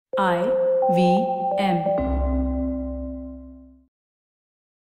IVM.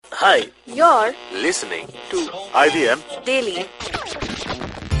 Hi, You're listening to IVM Daily.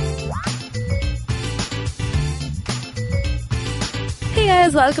 Hey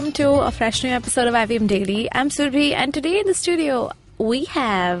guys, welcome to a fresh new episode of IVM Daily. I'm Surbi, and today in the studio we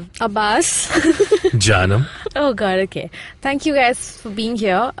have Abbas. Janam. Oh god, okay. Thank you guys for being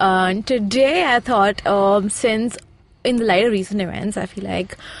here. And today I thought, since in the light of recent events, I feel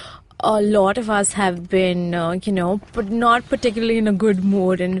like a lot of us have been, but not particularly in a good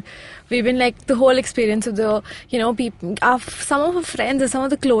mood, and we've been like the whole experience of the, people, some of our friends and some of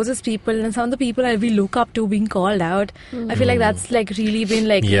the closest people and some of the people that we look up to being called out. I feel like that's like really been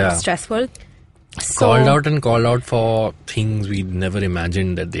like stressful. So, Called out for things we never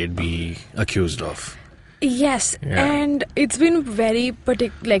imagined that they'd be accused of. Yes, Yeah. and it's been very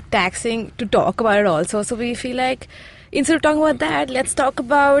taxing to talk about it also. So we feel like instead of talking about that, let's talk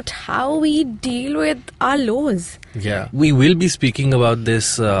about how we deal with our lows. Yeah, we will be speaking about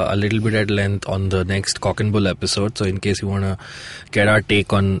this a little bit at length on the next Cock and Bull episode. So in case you want to get our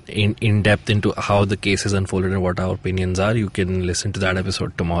take on in depth into how the case has unfolded and what our opinions are, you can listen to that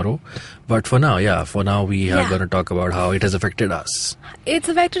episode tomorrow. But for now, we are going to talk about how it has affected us. It's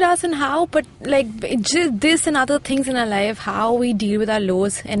affected us and how, but like just this and other things in our life, how we deal with our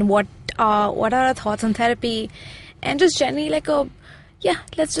lows and what are our thoughts on therapy, and just generally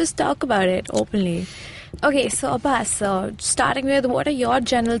let's just talk about it openly. Okay, so Abbas, starting with, what are your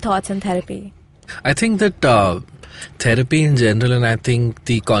general thoughts on therapy? I think that therapy in general, and I think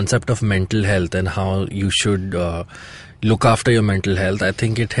the concept of mental health and how you should look after your mental health, I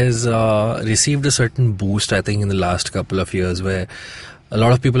think it has received a certain boost, I think, in the last couple of years, where a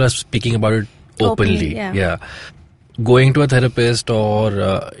lot of people are speaking about it openly. Yeah. Going to a therapist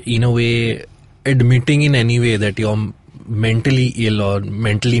or in a way admitting in any way that you're mentally ill or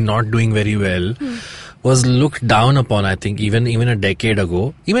mentally not doing very well was looked down upon, I think, even a decade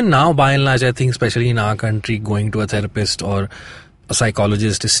ago. Even now, by and large, I think, especially in our country, going to a therapist or a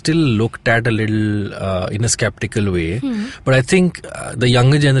psychologist is still looked at a little in a skeptical way. But I think the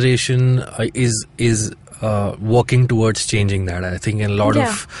younger generation is working towards changing that. I think a lot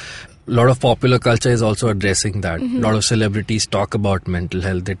of popular culture is also addressing that. A lot of celebrities talk about mental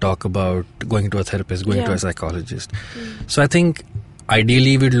health. They talk about going to a therapist, going to a psychologist. So I think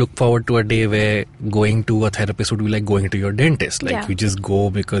ideally we'd look forward to a day where going to a therapist would be like going to your dentist. Like you just go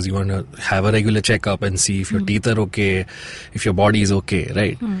because you want to have a regular checkup and see if your teeth are okay, if your body is okay,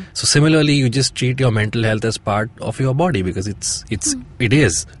 right? So similarly, you just treat your mental health as part of your body because it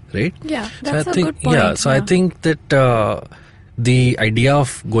is, right? Yeah, So that's I a think, good point. So I think that the idea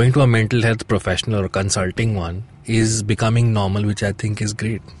of going to a mental health professional or consulting one is becoming normal, which I think is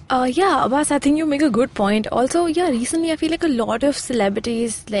great. Abbas, I think you make a good point. Also, recently I feel like a lot of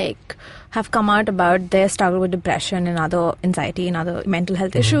celebrities have come out about their struggle with depression and other anxiety and other mental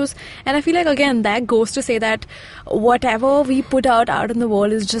health issues. And I feel like, again, that goes to say that whatever we put out in the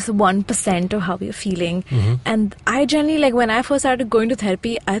world is just 1% of how we're feeling. And I generally, when I first started going to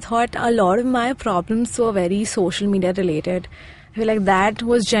therapy, I thought a lot of my problems were very social media related. I feel like that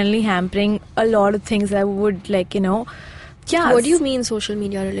was generally hampering a lot of things I would What do you mean social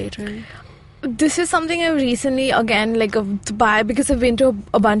media related? This is something I've recently, again, because I've been to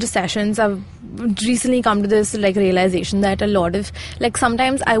a bunch of sessions, I've recently come to this realization that a lot of,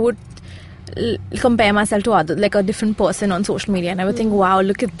 sometimes I would compare myself to a different person on social media, and I would think, wow,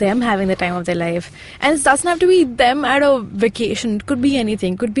 look at them having the time of their life. And it doesn't have to be them at a vacation. It could be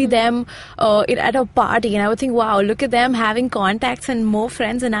anything. It could be them at a party, and I would think, wow, look at them having contacts and more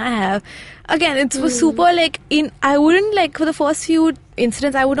friends than I have. Again, it was super I wouldn't for the first few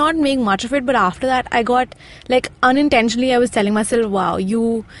incidents, I would not make much of it, but after that I got unintentionally I was telling myself, wow,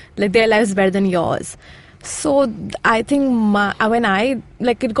 you their life is better than yours. So I think when I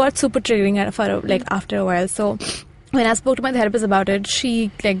it got super triggering after a while. So when I spoke to my therapist about it,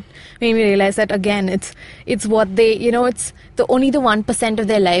 she made me realize that, again, it's what they it's only the 1% of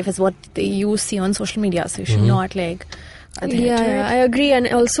their life is what you see on social media. So you should not I agree. And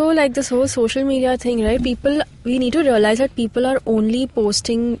also this whole social media thing, right? We need to realize that people are only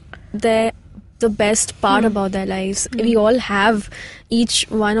posting the best part about their lives. We all have, each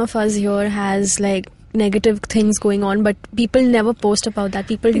one of us here has negative things going on, but people never post about that.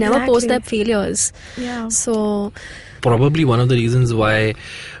 People never post their failures. So Probably one of the reasons why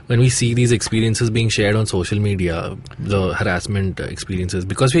when we see these experiences being shared on social media, the harassment experiences,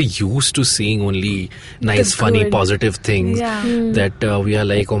 because we're used to seeing only nice, funny, positive things, that we are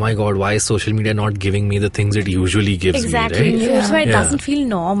like, oh my god, why is social media not giving me the things it usually gives me, right? That's why it doesn't feel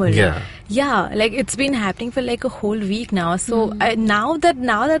normal. yeah, like it's been happening for like a whole week now. So now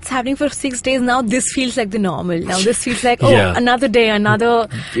that's happening for 6 days. Now this feels like the normal. Now this feels like another day, another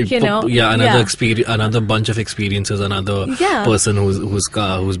another experience, another bunch of experiences, another person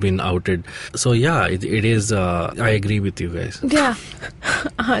who's been outed. So yeah, it is. I agree with you guys. Yeah,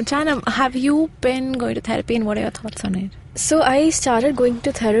 Janam, have you been going to therapy, and what are your thoughts on it? So I started going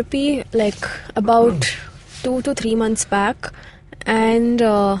to therapy like about 2 to 3 months back, and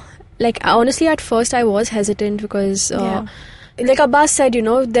like honestly at first I was hesitant because like Abbas said,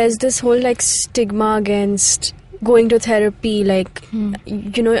 there's this whole like stigma against going to therapy. Like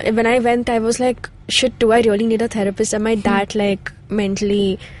when I went, I was like, shit, do I really need a therapist? Am I that like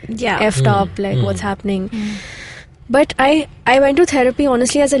mentally effed up? Like what's happening? But I went to therapy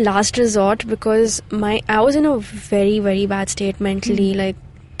honestly as a last resort because I was in a very, very bad state mentally, like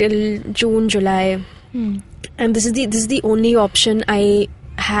till June, July. And this is the only option I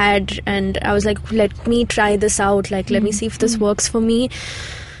had, and I was like, let me try this out, like let me see if this works for me.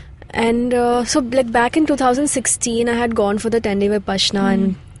 And so like back in 2016 I had gone for the 10-day Vipassana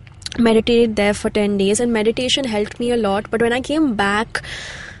and meditated there for 10 days, and meditation helped me a lot. But when I came back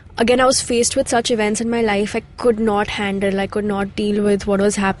again, I was faced with such events in my life I could not handle. I could not deal with what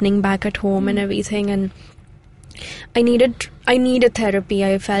was happening back at home and everything, and I needed therapy,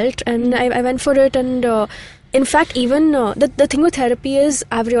 I felt, and I went for it. And in fact, even the thing with therapy is,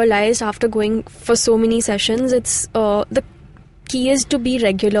 I've realized after going for so many sessions, it's the key is to be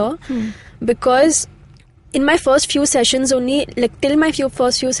regular, because in my first few sessions only, like till my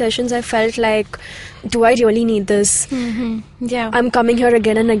first few sessions, I felt like, do I really need this? Yeah, I'm coming here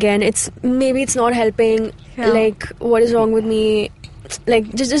again and again. Maybe it's not helping. Like, what is wrong with me?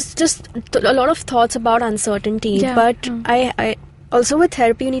 Like just a lot of thoughts about uncertainty. But I also with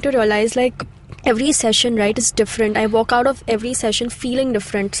therapy, you need to realize like every session, right, is different. I walk out of every session feeling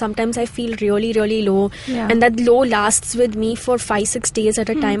different. Sometimes I feel really, really low, and that low lasts with me for 5-6 days at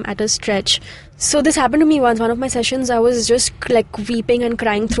a time, at a stretch. So this happened to me once. One of my sessions, I was just like weeping and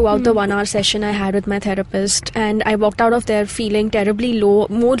crying throughout the 1 hour session I had with my therapist, and I walked out of there feeling terribly low,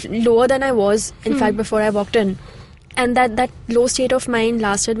 more lower than I was in fact before I walked in. And that low state of mind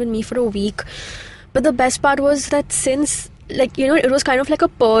lasted with me for a week. But the best part was that since, like, it was kind of like a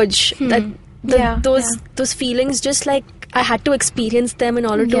purge, that those feelings, just like I had to experience them in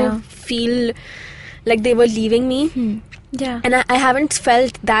order to feel like they were leaving me. And I haven't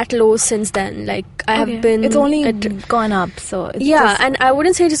felt that low since then. Like I have been, it's only gone up. So it's and I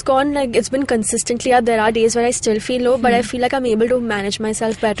wouldn't say it's gone, like it's been consistently up. There are days where I still feel low, but I feel like I'm able to manage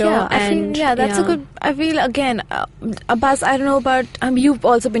myself better. That's a good. I feel again, Abbas, I don't know about you've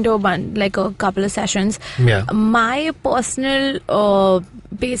also been to a couple of sessions. My personal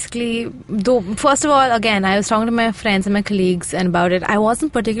basically, though, first of all, again, I was talking to my friends and my colleagues and about it. I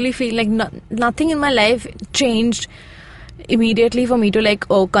wasn't particularly feeling like nothing in my life changed immediately for me to like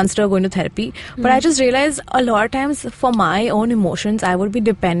consider going to therapy. But I just realized a lot of times for my own emotions I would be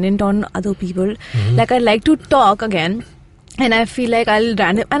dependent on other people. Like I like to talk again, and I feel like I'll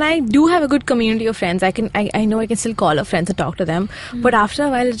random, and I do have a good community of friends. I know I can still call up friends and talk to them, but after a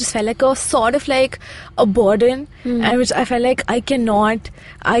while it just felt like a sort of like a burden, and which I felt like I cannot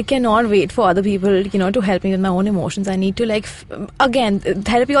wait for other people to help me with my own emotions. I need to like again,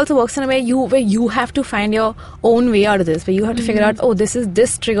 therapy also works in a way where you have to find your own way out of this, where you have to figure out,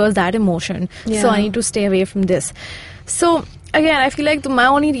 this triggers that emotion, so I need to stay away from this. So again, I feel like my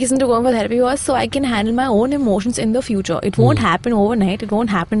only reason to go for therapy was so I can handle my own emotions in the future. It won't happen overnight. It won't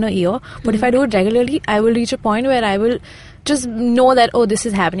happen in a year. But if I do it regularly, I will reach a point where I will just know that, this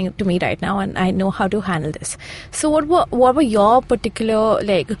is happening to me right now, and I know how to handle this. So what were your particular,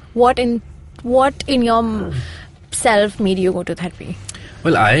 like, what in your self made you go to therapy?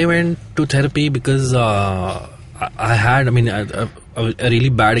 Well, I went to therapy because I had a really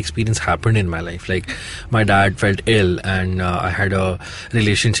bad experience happened in my life. Like my dad felt ill, and I had a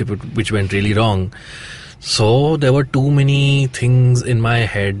relationship which went really wrong. So there were too many things in my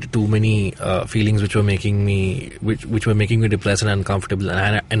head, too many feelings which were making me depressed and uncomfortable,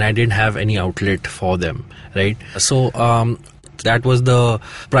 and I didn't have any outlet for them, right? So that was the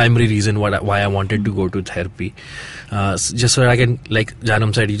primary reason why I wanted to go to therapy, just so I can, like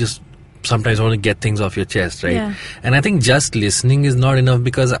Janam said, you just sometimes want to get things off your chest, right? And I think just listening is not enough,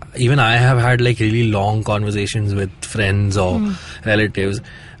 because even I have had like really long conversations with friends or relatives.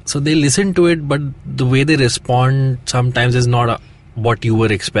 So they listen to it, but the way they respond sometimes is not what you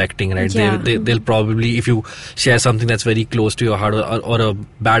were expecting, right? Yeah. They'll probably, if you share something that's very close to your heart, or a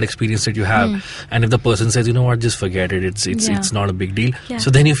bad experience that you have, and if the person says, you know what, just forget it, it's not a big deal. Yeah. So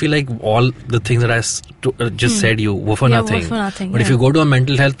then you feel like all the things that I just said you were for nothing. Were for nothing. But if you go to a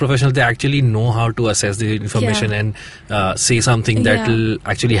mental health professional, they actually know how to assess the information and say something that will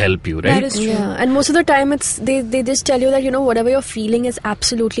actually help you, right? That is true. Yeah, and most of the time they just tell you that, you know, whatever you're feeling is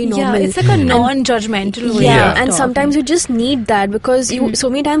absolutely normal. Yeah, it's like a non-judgmental way. Yeah, of and talking. sometimes you just need that, because you so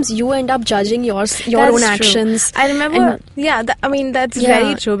many times you end up judging your That's own true. actions. I remember, that's Yeah.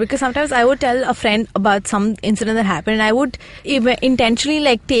 very true, because sometimes I would tell a friend about some incident that happened, and I would even intentionally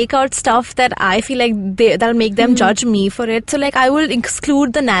like take out stuff that I feel like that'll make them judge me for it. So like I will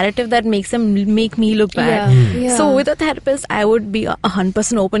exclude the narrative that makes me look bad. Yeah. So with a therapist, I would be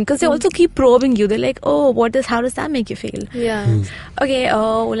 100% open, because they also keep probing you. They're like, oh, how does that make you feel? Yeah. Okay,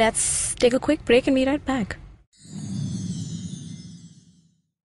 let's take a quick break and be right back.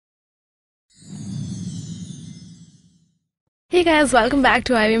 Hey guys, welcome back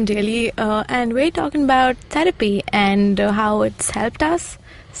to IVM Daily, and we're talking about therapy and how it's helped us.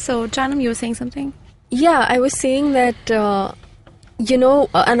 So, Janam, you were saying something? Yeah, I was saying that,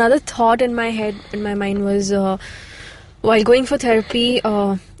 another thought in my mind was, while going for therapy,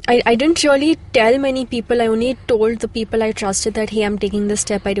 I didn't really tell many people. I only told the people I trusted that, hey, I'm taking this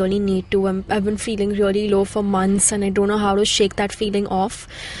step, I really need to. I've been feeling really low for months, and I don't know how to shake that feeling off.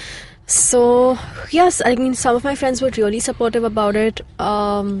 So, yes, I mean, some of my friends were really supportive about it.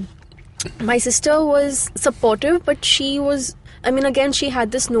 My sister was supportive, but she was, again, she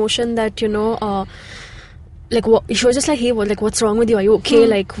had this notion that, she was just like, hey, what's wrong with you? Are you okay?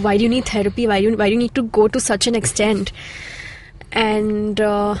 Like, why do you need therapy? Why do you need to go to such an extent? And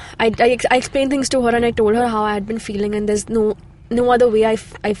I explained things to her, and I told her how I had been feeling, and there's no other way I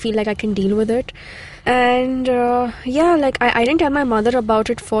feel like I can deal with it. And I didn't tell my mother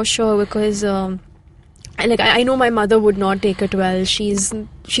about it for sure, because I know my mother would not take it well. She's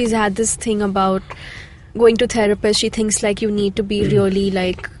had this thing about going to therapist. She thinks like you need to be really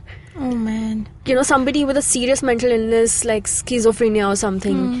like, oh man, somebody with a serious mental illness like schizophrenia or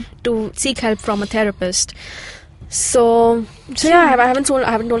something to seek help from a therapist. So yeah, I haven't told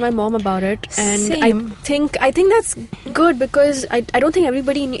my mom about it, and Same. I think that's good, because I don't think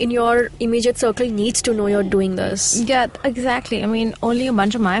everybody in your immediate circle needs to know you're doing this. Yeah, exactly. I mean, only a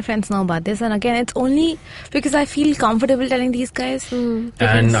bunch of my friends know about this, and again, it's only because I feel comfortable telling these guys. And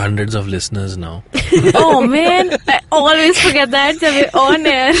hundreds of listeners now. Oh man, I always forget that we're on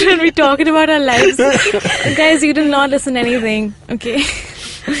air and we're talking about our lives. Guys, you did not listen to anything. Okay.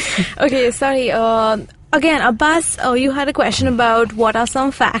 Okay, sorry. Again, Abbas, you had a question about what are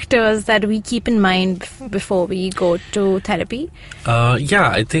some factors that we keep in mind before we go to therapy?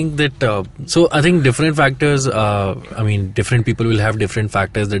 I think that, I think different factors, different people will have different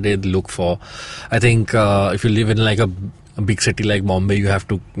factors that they look for. I think if you live in like a big city like Bombay, you have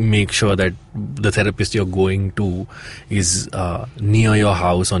to make sure that the therapist you're going to is near your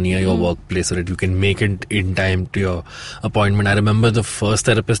house or near your workplace, so that you can make it in time to your appointment. I remember the first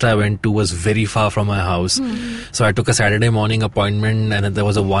therapist I went to was very far from my house. So I took a Saturday morning appointment, and there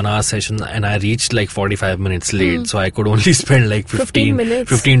was a 1 hour session, and I reached like 45 minutes late. So I could only spend like 15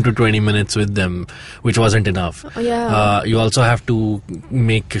 to 20 minutes with them, which wasn't enough. You also have to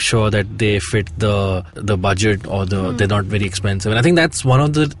make sure that they fit the budget, or they're not very expensive. And I think that's one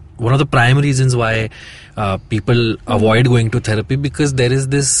of the primary reasons why people avoid going to therapy, because there is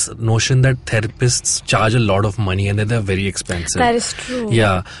this notion that therapists charge a lot of money and that they're very expensive. That is true.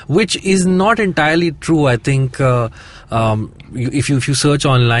 Yeah, which is not entirely true. I think if you search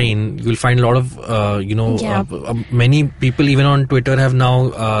online, you'll find a lot of many people even on Twitter have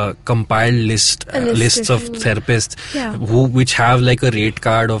now compiled lists of therapists which have like a rate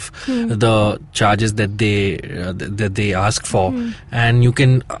card of the charges that they ask for, and you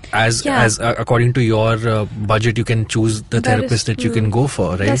can as according to your budget, you can choose the therapist that you can go for,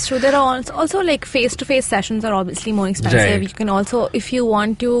 right? That's true. There are also like face-to-face sessions are obviously more expensive. Right. You can also, if you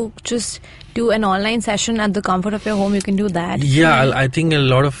want to just do an online session at the comfort of your home, you can do that. Yeah, I think a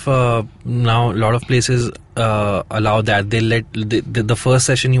lot of places allow that. They let the first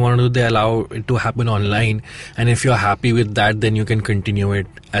session you want to do, they allow it to happen online, and if you're happy with that, then you can continue it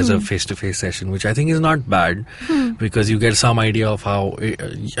as a face-to-face session, which I think is not bad, because you get some idea of how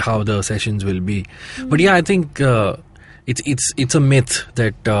the sessions will be. But yeah, I think it's a myth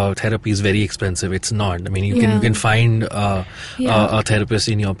that therapy is very expensive. It's not. I mean, you can find a therapist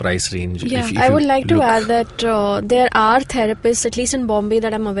in your price range. Yeah, I would like to add that there are therapists, at least in Bombay,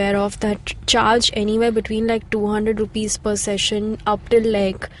 that I'm aware of, that charge anywhere between like 200 rupees per session up till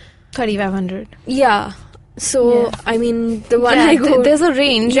like 3,500. Yeah. So, Yeah. I mean, the one Yeah, I go... there's a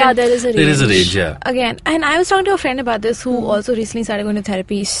range. Yeah, and there is a range. There is a range, yeah. again, and I was talking to a friend about this who also recently started going to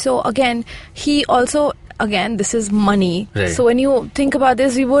therapy. So again, he also, again, this is money. Right. So when you think about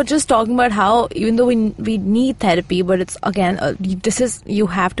this, we were just talking about how even though we need therapy, but it's again, this is, you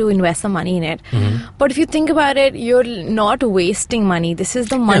have to invest some money in it. But if you think about it, you're not wasting money. This is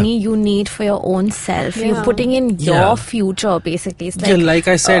the money you need for your own self. You're Yeah. putting in your Yeah. future, basically. It's Yeah, like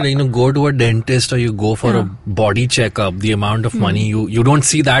I said, go to a dentist or you go for Yeah. a body checkup. The amount of money you don't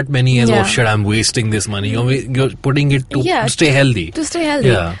see that many as, Yeah. oh shit, I'm wasting this money. You're putting it to Yeah, stay healthy. To stay healthy.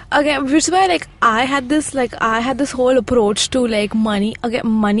 Yeah. Again, which is why I had this whole approach to money. Again,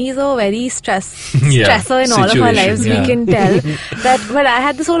 money is a very stressor in all of our Situation, lives. yeah. We can tell that. But I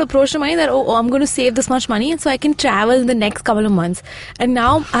had this whole approach to money that I'm going to save this much money, and so I can travel in the next couple of months. And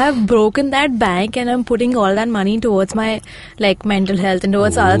now I have broken that bank, and I'm putting all that money towards my mental health and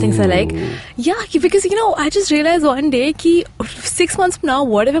towards other things I like. Yeah, because I just realized one day, 6 months from now,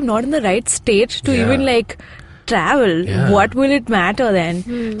 what if I'm not in the right state to Yeah. even travel? Yeah. What will it matter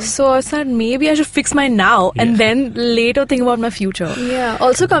then? So I said maybe I should fix mine now and then later think about my future. Yeah.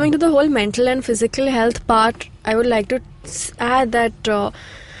 Also, coming to the whole mental and physical health part, I would like to add that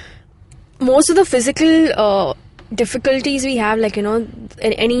most of the physical difficulties we have,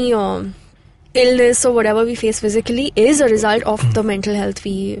 any illness or whatever we face physically, is a result of the mental health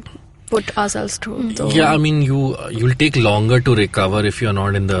we put ourselves through. So, Yeah, I mean, you'll take longer to recover if you're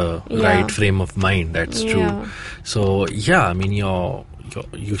not in the Yeah. right frame of mind. That's true. Yeah. So yeah, I mean,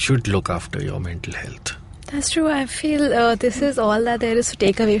 you should look after your mental health. That's true. I feel this is all that there is to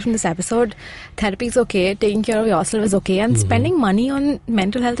take away from this episode. Therapy is okay. Taking care of yourself is okay. And spending money on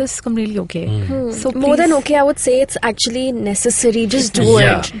mental health is completely okay. So more than please- okay, I would say it's actually necessary. Just do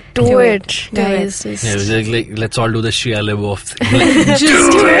Yeah. it. Do it, Do it. guys. Just- Yeah, it's like let's all do the Shia LaBeouf thing.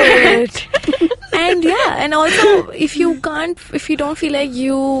 Just do it. And yeah, and also if you don't feel like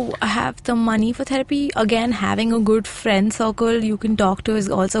you have the money for therapy, again, having a good friend circle you can talk to is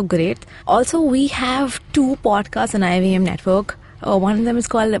also great. Also, we have 2 podcasts on IVM network. One of them is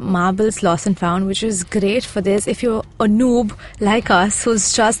called Marbles Lost and Found, which is great for this. If you're a noob like us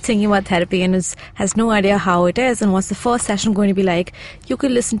who's just thinking about therapy and has no idea how it is and what's the first session going to be like, you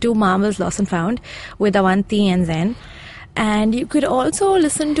could listen to Marbles Lost and Found with Avanti and Zen. And you could also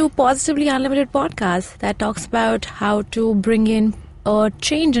listen to Positively Unlimited podcast that talks about how to bring in a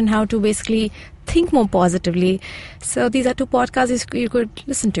change and how to basically think more positively. So these are 2 podcasts you could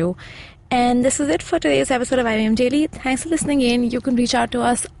listen to. And this is it for today's episode of IVM Daily. Thanks for listening in. You can reach out to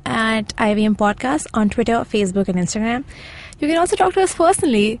us at IVM Podcast on Twitter, Facebook, and Instagram. You can also talk to us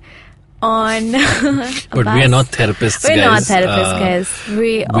personally on But we are not therapists, We're guys. not therapists,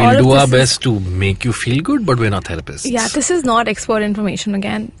 guys. We'll do our best to make you feel good, but we're not therapists. Yeah, this is not expert information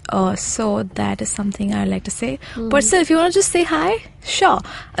again. So that is something I'd like to say. But still, if you want to just say hi, sure.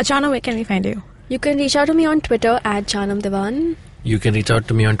 Achana, where can we find you? You can reach out to me on Twitter at Chanam Devan. You can reach out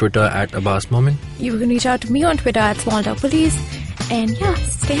to me on Twitter at Abbas Momin. You can reach out to me on Twitter at Small Talk Police. And yeah,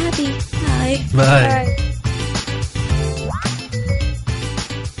 stay happy. Bye. Bye. Bye.